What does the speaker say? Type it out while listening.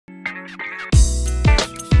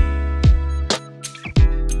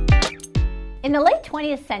In the late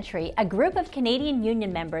 20th century, a group of Canadian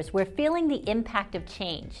union members were feeling the impact of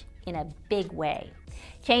change in a big way.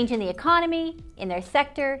 Change in the economy, in their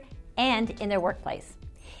sector, and in their workplace.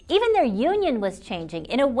 Even their union was changing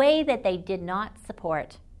in a way that they did not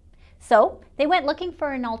support. So they went looking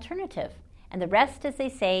for an alternative, and the rest, as they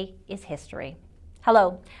say, is history.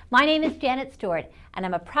 Hello, my name is Janet Stewart, and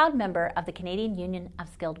I'm a proud member of the Canadian Union of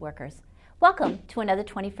Skilled Workers. Welcome to another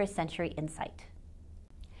 21st Century Insight.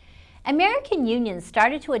 American unions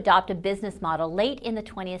started to adopt a business model late in the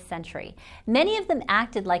 20th century. Many of them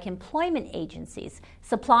acted like employment agencies,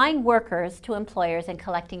 supplying workers to employers and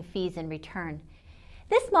collecting fees in return.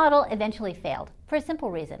 This model eventually failed for a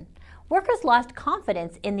simple reason. Workers lost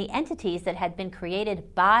confidence in the entities that had been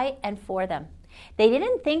created by and for them. They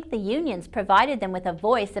didn't think the unions provided them with a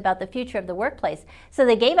voice about the future of the workplace, so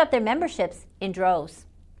they gave up their memberships in droves.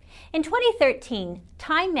 In 2013,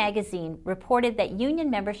 Time magazine reported that union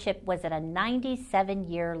membership was at a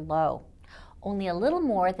 97-year low. Only a little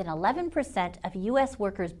more than 11% of U.S.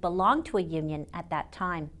 workers belonged to a union at that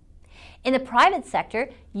time. In the private sector,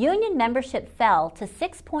 union membership fell to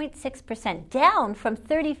 6.6%, down from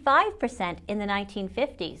 35% in the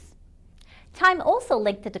 1950s. Time also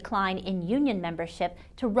linked the decline in union membership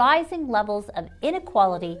to rising levels of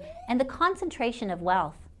inequality and the concentration of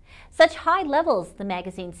wealth. Such high levels, the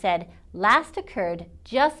magazine said, last occurred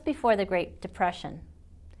just before the Great Depression.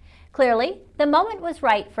 Clearly, the moment was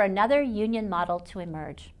right for another union model to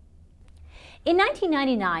emerge. In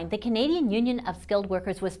 1999, the Canadian Union of Skilled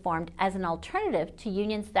Workers was formed as an alternative to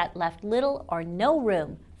unions that left little or no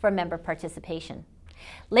room for member participation.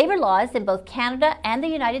 Labor laws in both Canada and the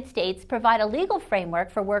United States provide a legal framework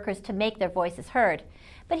for workers to make their voices heard.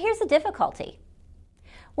 But here's the difficulty.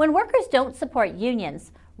 When workers don't support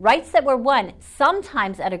unions, rights that were won,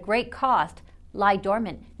 sometimes at a great cost, lie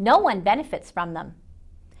dormant. No one benefits from them.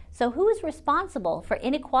 So who is responsible for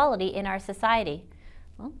inequality in our society?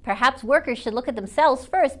 Well, perhaps workers should look at themselves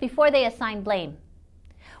first before they assign blame.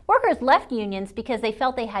 Workers left unions because they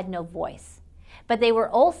felt they had no voice, but they were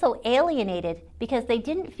also alienated because they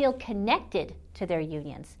didn't feel connected to their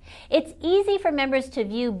unions. It's easy for members to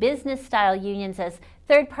view business-style unions as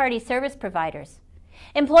third-party service providers.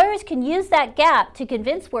 Employers can use that gap to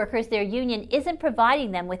convince workers their union isn't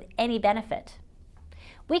providing them with any benefit.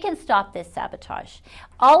 We can stop this sabotage.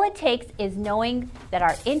 All it takes is knowing that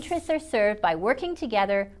our interests are served by working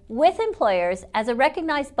together with employers as a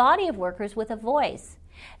recognized body of workers with a voice.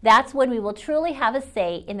 That's when we will truly have a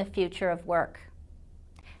say in the future of work.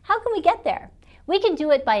 How can we get there? We can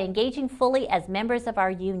do it by engaging fully as members of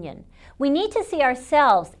our union. We need to see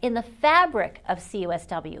ourselves in the fabric of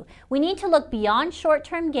CUSW. We need to look beyond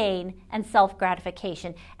short-term gain and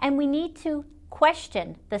self-gratification, and we need to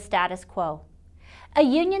question the status quo. A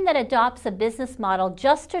union that adopts a business model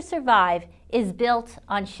just to survive is built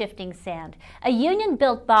on shifting sand. A union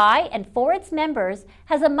built by and for its members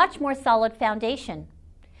has a much more solid foundation.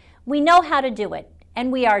 We know how to do it,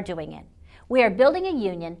 and we are doing it. We are building a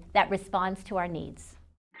union that responds to our needs.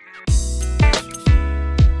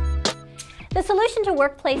 The solution to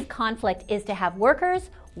workplace conflict is to have workers,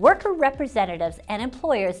 worker representatives, and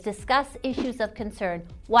employers discuss issues of concern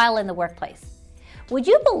while in the workplace. Would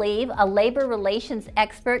you believe a labor relations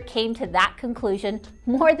expert came to that conclusion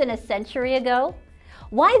more than a century ago?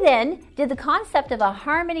 Why then did the concept of a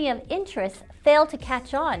harmony of interests fail to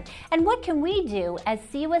catch on? And what can we do as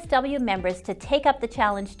CUSW members to take up the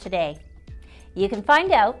challenge today? You can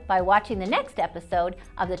find out by watching the next episode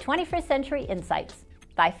of the 21st Century Insights.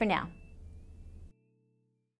 Bye for now.